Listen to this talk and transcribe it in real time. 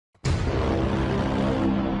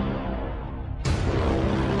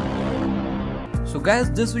So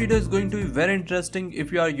guys, this video is going to be very interesting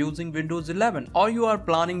if you are using Windows 11 or you are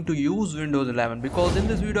planning to use Windows 11, because in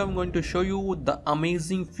this video I'm going to show you the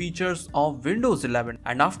amazing features of Windows 11,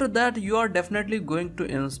 and after that you are definitely going to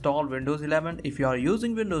install Windows 11 if you are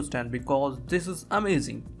using Windows 10, because this is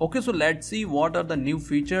amazing. Okay, so let's see what are the new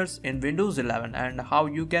features in Windows 11 and how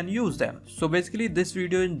you can use them. So basically this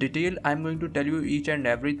video in detail I'm going to tell you each and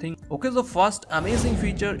everything. Okay, so first amazing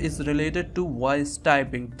feature is related to voice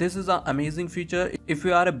typing. This is an amazing feature. If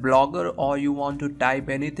you are a blogger or you want to type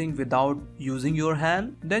anything without using your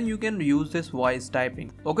hand, then you can use this voice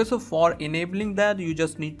typing. Okay, so for enabling that you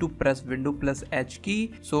just need to press Windows plus H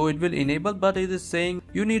key, so it will enable, but it is saying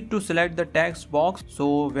you need to select the text box,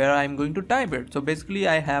 so where I'm going to type it. So basically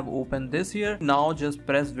I have opened this here. Now just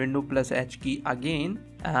press Windows plus H key again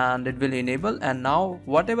and it will enable, and now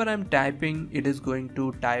whatever I'm typing it is going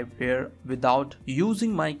to type here without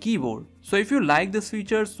using my keyboard. So if you like this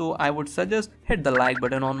feature, so I would suggest hit the like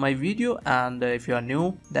button on my video, and if you are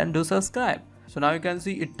new then do subscribe. So now you can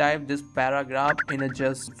see it typed this paragraph in a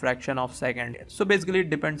just fraction of second. So basically it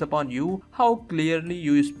depends upon you how clearly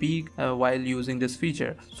you speak while using this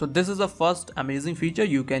feature. So this is the first amazing feature.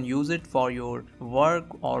 You can use it for your work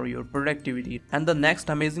or your productivity. And the next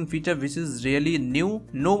amazing feature, which is really new,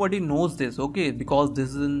 nobody knows this, okay, because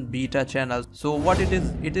this is in beta channel. So what it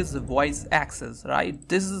is voice access, right?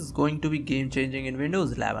 This is going to be game changing in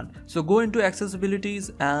Windows 11. So go into accessibilities,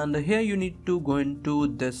 and here you need to go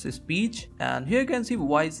into this speech, and here you can see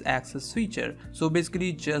voice access feature. So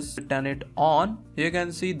basically just turn it on. Here you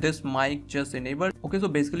can see this mic just enabled. Okay, so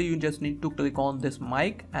basically you just need to click on this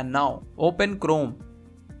mic, and now open Chrome,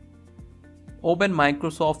 open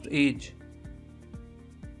Microsoft Edge,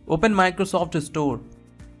 open Microsoft Store,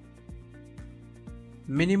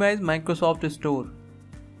 minimize Microsoft Store.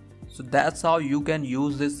 So that's how you can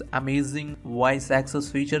use this amazing voice access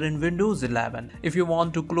feature in Windows 11. If you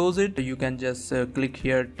want to close it, you can just click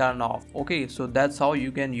here, turn off. Okay, so that's how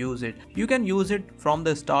you can use it. You can use it from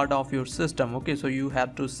the start of your system. Okay, so you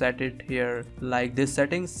have to set it here like this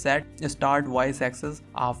setting, set start voice access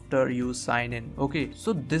after you sign in. Okay,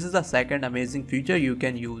 so this is the second amazing feature you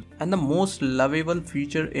can use. And the most lovable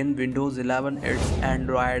feature in Windows 11 is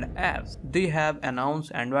Android apps. They have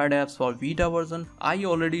announced Android apps for beta version. I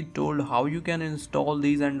already told how you can install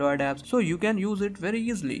these Android apps, so you can use it very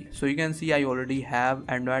easily. So you can see I already have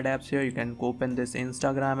Android apps here. You can open this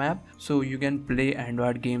Instagram app, so you can play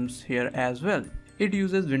Android games here as well. It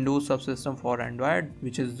uses Windows subsystem for Android,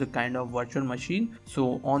 which is the kind of virtual machine.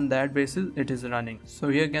 So on that basis it is running. So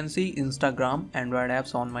here you can see Instagram Android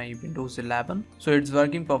apps on my Windows 11. So it's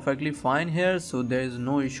working perfectly fine here. So there is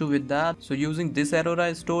no issue with that. So using this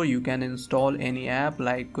Aurora store, you can install any app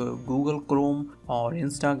like Google Chrome or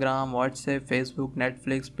Instagram, WhatsApp, Facebook,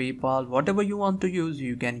 Netflix, PayPal, whatever you want to use,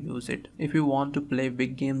 you can use it. If you want to play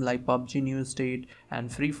big games like PUBG, New State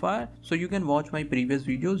and Free Fire, so you can watch my previous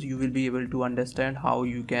videos. You will be able to understand how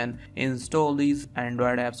you can install these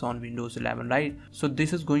Android apps on Windows 11, right? So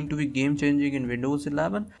this is going to be game changing in Windows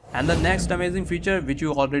 11. And the next amazing feature, which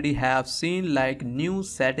you already have seen, like new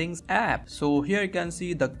settings app. So here you can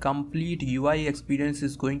see the complete UI experience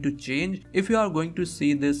is going to change if you are going to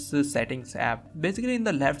see this settings app. Basically in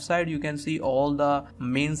the left side you can see all the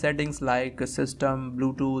main settings like system,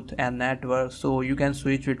 Bluetooth and network. So you can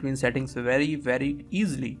switch between settings very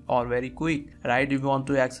easily or very quick, right? If you want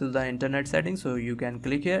to access the internet settings, so you can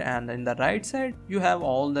click here, and in the right side you have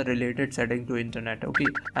all the related settings to internet. Okay,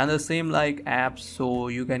 and the same like apps, so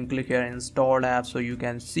you can click here installed apps, so you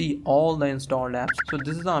can see all the installed apps. So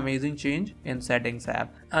this is an amazing change in settings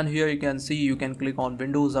app. And here you can see you can click on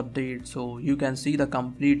Windows update, so you can see the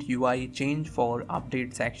complete UI change for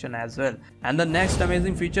update section as well. And the next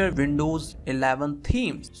amazing feature, Windows 11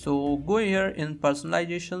 themes. So go here in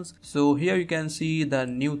personalizations, so here you can see the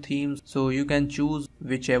new themes. So you can choose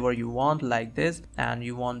whichever you want like this, and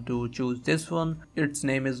you want to choose this one. Its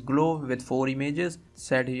name is Glow with 4 images.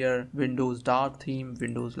 Set here Windows dark theme,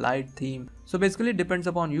 Windows light theme. So basically it depends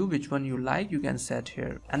upon you which one you like, you can set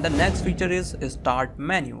here. And the next feature is start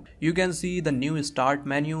menu. You can see the new start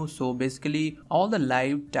menu. So basically all the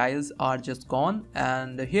live tiles are just gone,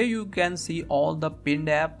 and here you can see all the pinned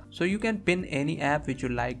app. So you can pin any app which you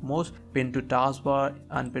like most. Pin to taskbar,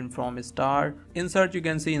 unpin from start. Insert, you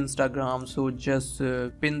can see Instagram, so just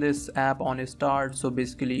pin this app on start. So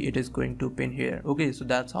basically it is going to pin here. Okay, so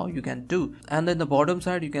that's how you can do. And then the bottom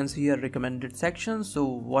side you can see a recommended section, so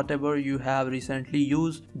whatever you have recently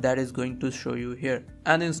used, that is going to show you here.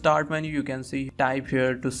 And in start menu you can see type here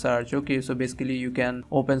here to search. Okay, so basically you can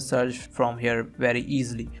open search from here very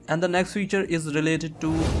easily. And the next feature is related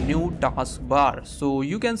to new taskbar. So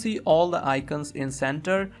you can see all the icons in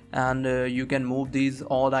center, and you can move these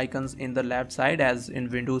all icons in the left side as in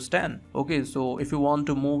Windows 10. Okay, so if you want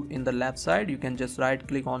to move in the left side, you can just right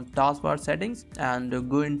click on taskbar settings and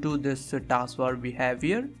go into this taskbar we have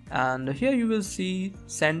here, and here you will see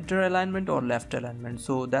center alignment or left alignment.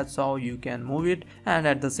 So that's how you can move it. And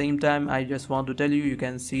at the same time, I just want to tell you, you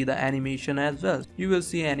can see the animation as well. You will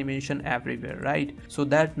see animation everywhere, right? So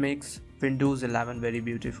that makes Windows 11 very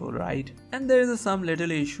beautiful, right? And there is some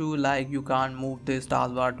little issue like you can't move this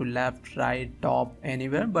taskbar to left, right, top,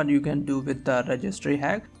 anywhere, but you can do with the registry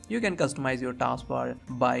hack. You can customize your taskbar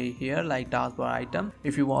by here, like taskbar item.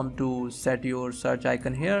 If you want to set your search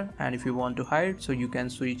icon here, and if you want to hide, so you can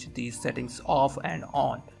switch these settings off and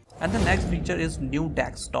on. And the next feature is new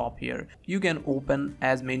desktop. Here you can open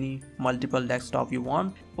as many multiple desktop you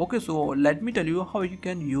want. Okay, so let me tell you how you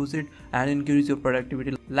can use it and increase your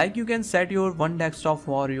productivity. Like you can set your one desktop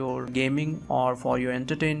for your gaming or for your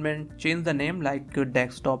entertainment. Change the name like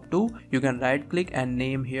desktop 2. You can right click and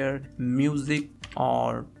name here music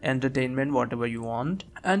or entertainment, whatever you want.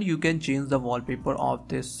 And you can change the wallpaper of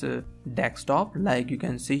this desktop. Like you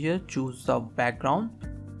can see here, choose the background.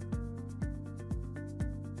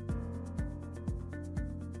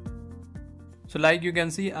 So like you can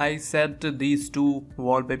see, I set these two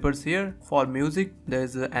wallpapers here. For music there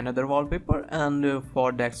is another wallpaper, and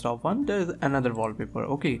for desktop one there is another wallpaper.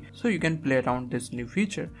 Okay, so you can play around this new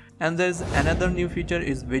feature. And there's another new feature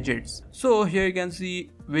is widgets. So here you can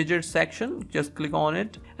see widgets section, just click on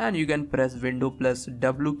it and you can press Window plus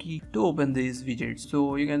W key to open these widgets.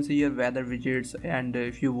 So you can see here weather widgets, and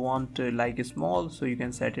if you want like small, so you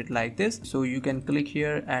can set it like this. So you can click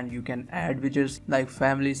here and you can add widgets like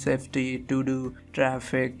family, safety, to do,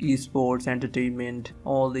 traffic, esports, entertainment.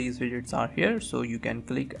 All these widgets are here, so you can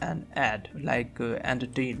click and add like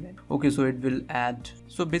entertainment. Okay, so it will add.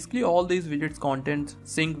 So basically all these widgets content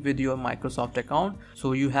sync with your Microsoft account.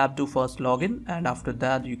 So you have to first log in, and after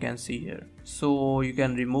that you can see here. So you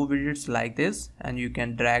can remove widgets like this, and you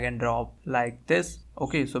can drag and drop like this.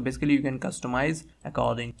 Okay, so basically you can customize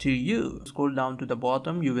according to you. Scroll down to the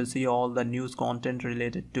bottom, you will see all the news content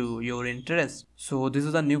related to your interest. So this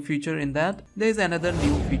is a new feature in that. There is another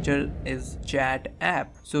new feature is chat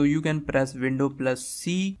app. So you can press Window plus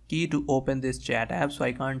C key to open this chat app. So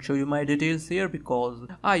I can't show you my details here because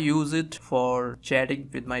I use it for chatting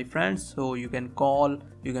with my friends. So you can call,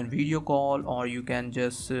 you can video call, or you can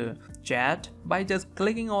just chat by just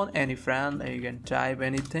clicking on any friend. You can type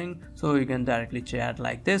anything, so you can directly chat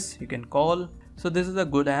like this. You can call. So this is a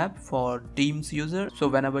good app for Teams user. So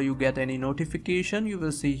whenever you get any notification, you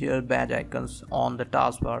will see here badge icons on the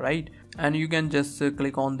taskbar, right? And you can just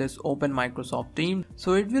click on this open Microsoft Teams.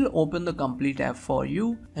 So it will open the complete app for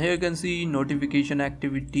you. Here you can see notification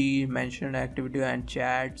activity, mentioned activity, and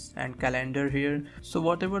chats and calendar here. So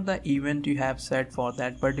whatever the event you have set for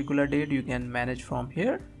that particular date, you can manage from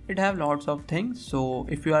here. It have lots of things, so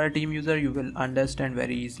if you are a team user you will understand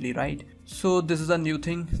very easily, right? So this is a new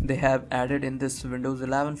thing they have added in this Windows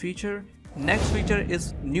 11 feature. Next feature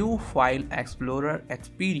is new file explorer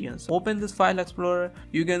experience. Open this file explorer,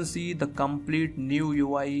 you can see the complete new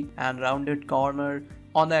UI and rounded corner.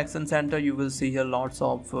 On the action center you will see here lots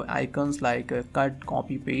of icons like cut,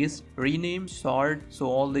 copy, paste, rename, sort. So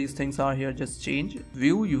all these things are here, just change.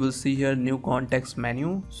 View, you will see here new context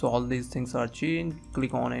menu. So all these things are changed.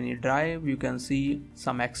 Click on any drive, you can see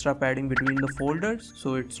some extra padding between the folders,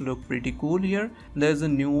 so it's look pretty cool here. There's a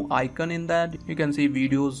new icon in that. You can see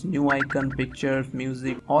videos, new icon, pictures,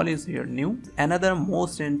 music, all is here new. Another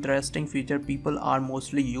most interesting feature, people are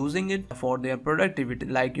mostly using it for their productivity.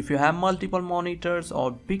 Like if you have multiple monitors or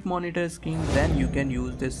big monitor screen, then you can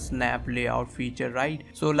use this snap layout feature, right?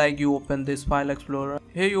 So like you open this file explorer,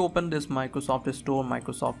 here you open this Microsoft Store,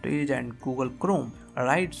 Microsoft Edge, and Google Chrome.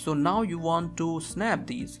 Alright, so now you want to snap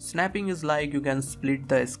these. Snapping is like you can split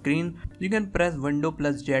the screen. You can press Window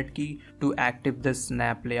plus Z key to activate this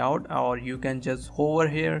snap layout, or you can just hover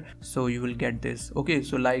here, so you will get this. Okay,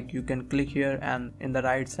 so like you can click here, and in the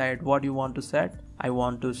right side what you want to set. I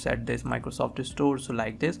want to set this Microsoft Store, so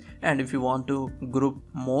like this. And if you want to group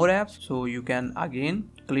more apps, so you can again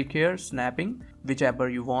click here, snapping, whichever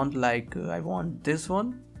you want. Like I want this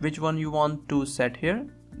one. Which one you want to set here?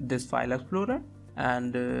 This file explorer,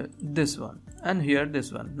 and this one, and here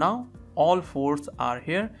this one. Now all fours are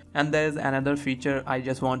here. And there is another feature I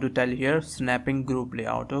just want to tell here, snapping group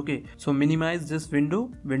layout. Okay, so minimize this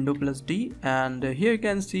window plus D, and here you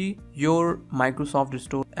can see your Microsoft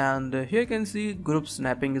Store, and here you can see group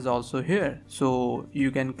snapping is also here. So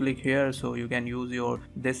you can click here, so you can use your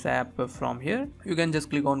this app from here. You can just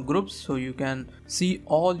click on groups, so you can see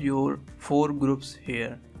all your 4 groups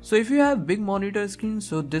here. So if you have big monitor screen,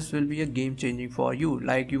 so this will be a game changing for you.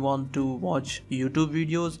 Like you want to watch YouTube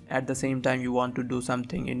videos, at the same time you want to do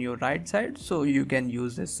something in your right side, so you can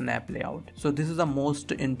use this snap layout. So this is the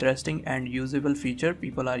most interesting and usable feature.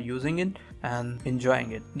 People are using it and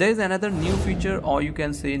enjoying it. There is another new feature, or you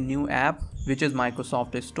can say new app, which is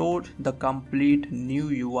Microsoft Store. The complete new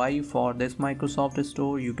UI for this Microsoft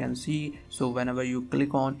Store you can see. So whenever you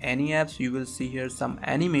click on any apps, you will see here some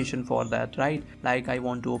animation for that, right? Like I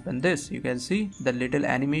want to open this, you can see the little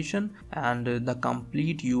animation, and the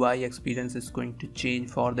complete UI experience is going to change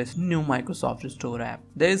for this new Microsoft Store app.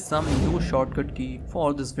 There is some new shortcut key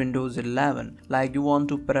for this Windows 11, like you want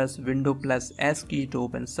to press Window plus S key to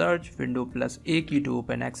open search, Window plus A key to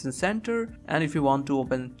open Action Center, and if you want to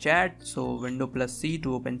open chat, so Window plus C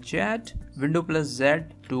to open chat, Window plus Z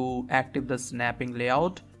to active the snapping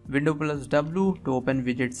layout, Window plus W to open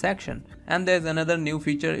widget section. And there's another new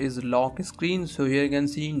feature is lock screen. So here you can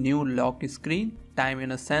see new lock screen, time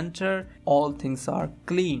in a center, all things are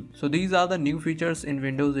clean. So these are the new features in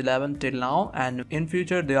Windows 11 till now, and in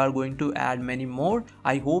future they are going to add many more.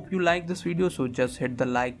 I hope you like this video, so just hit the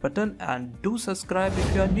like button and do subscribe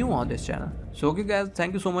if you are new on this channel. So okay guys,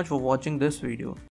 thank you so much for watching this video.